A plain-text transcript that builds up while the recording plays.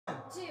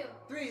2,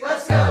 3,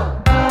 let's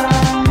go!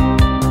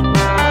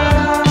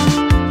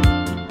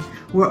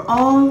 We're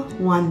All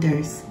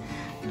Wonders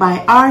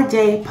by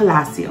R.J.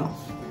 Palacio.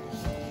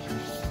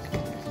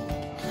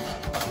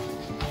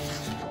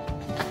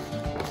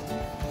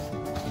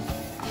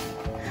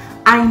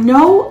 I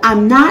know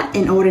I'm not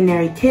an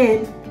ordinary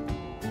kid.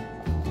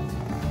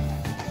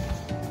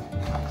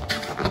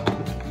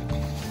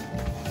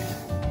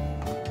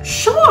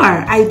 Sure,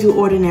 I do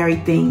ordinary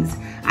things.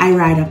 I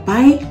ride a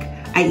bike,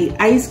 I eat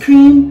ice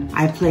cream,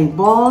 I play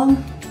ball.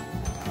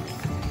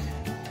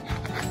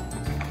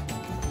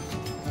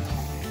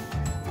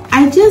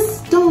 I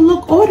just don't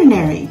look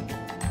ordinary.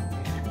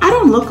 I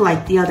don't look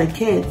like the other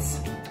kids.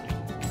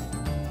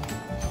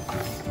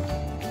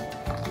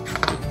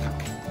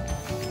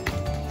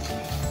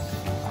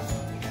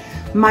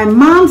 My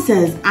mom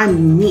says I'm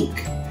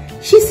unique.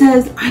 She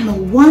says I'm a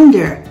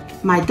wonder.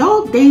 My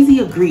dog Daisy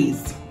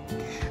agrees.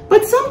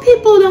 But some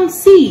people don't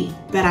see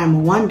that I'm a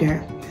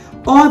wonder.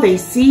 All they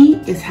see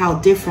is how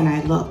different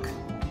I look.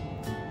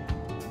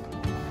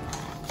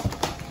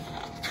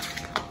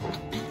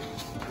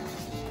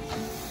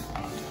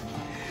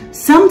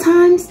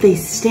 Sometimes they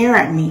stare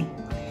at me.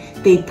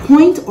 They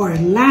point or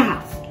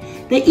laugh.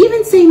 They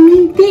even say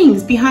mean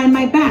things behind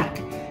my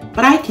back,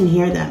 but I can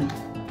hear them.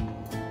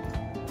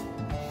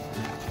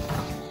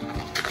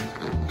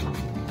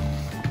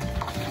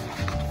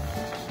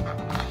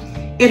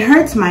 It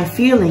hurts my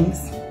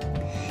feelings.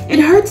 It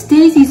hurts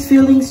Daisy's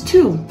feelings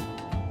too.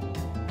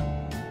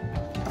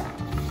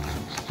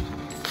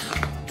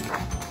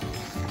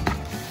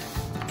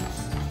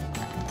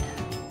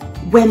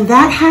 When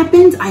that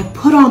happens, I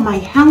put on my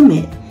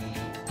helmet.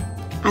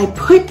 I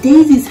put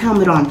Daisy's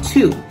helmet on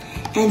too.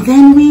 And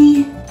then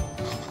we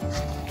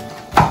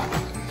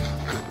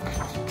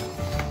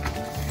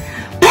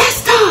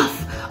blast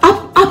off!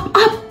 Up, up,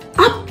 up,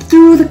 up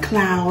through the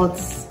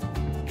clouds.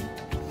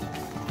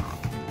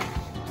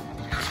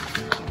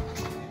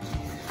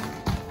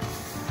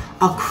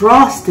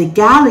 Across the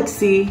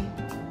galaxy.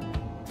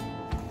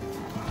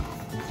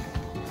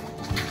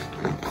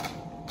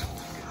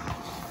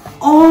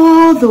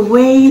 All the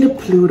way to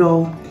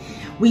Pluto.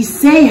 We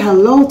say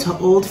hello to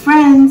old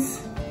friends.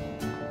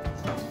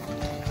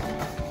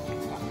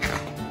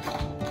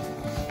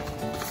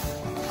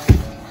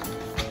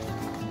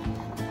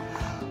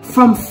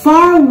 From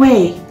far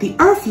away, the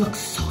Earth looks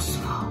so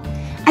small.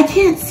 I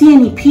can't see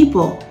any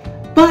people,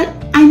 but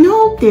I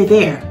know they're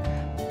there.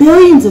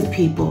 Billions of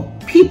people.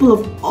 People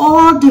of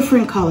all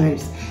different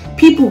colors.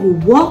 People who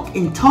walk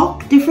and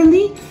talk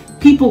differently.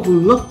 People who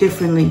look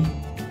differently.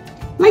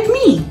 Like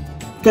me.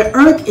 The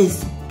Earth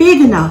is big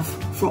enough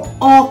for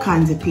all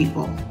kinds of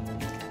people.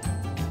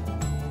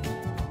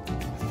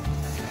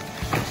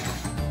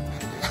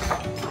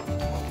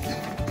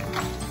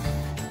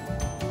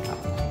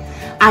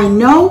 I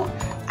know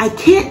I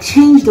can't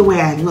change the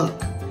way I look,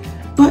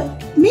 but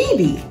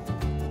maybe,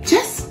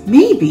 just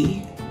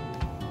maybe,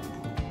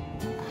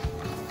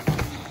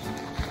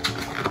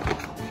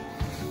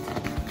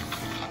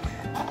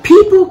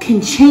 people can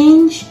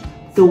change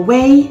the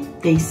way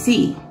they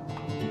see.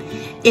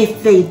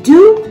 If they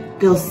do,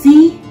 they'll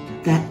see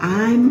that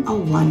I'm a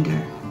wonder.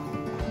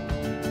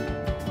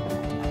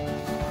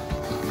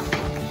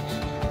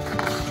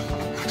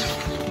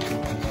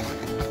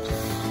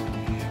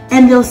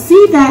 And they'll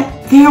see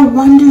that they're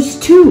wonders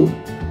too.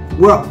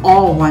 We're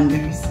all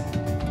wonders.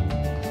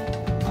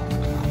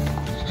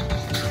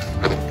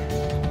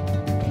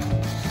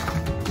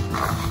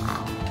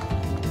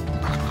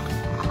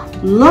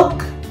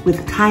 Look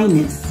with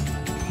kindness,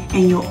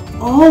 and you'll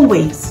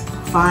always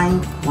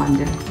find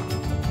wonder.